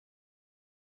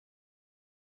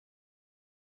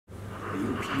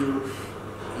UPU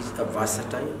is a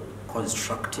versatile,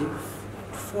 constructive,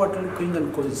 forward-looking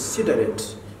and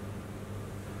considerate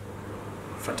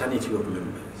fraternity of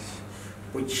members,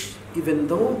 which, even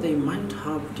though they might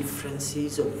have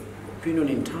differences of opinion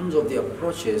in terms of their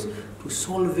approaches to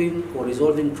solving or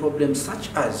resolving problems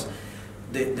such as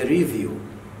the review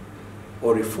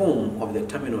or reform of the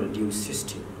terminal dues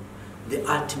system, the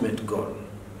ultimate goal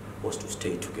was to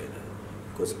stay together.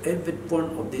 Because every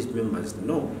one of these members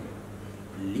know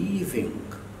leaving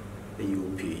the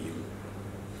UPU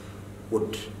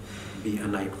would be a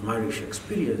nightmarish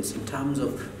experience in terms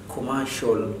of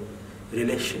commercial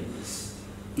relations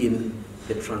in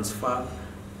the transfer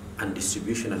and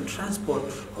distribution and transport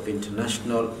of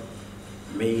international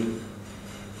mail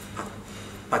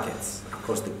packets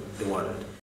across the world.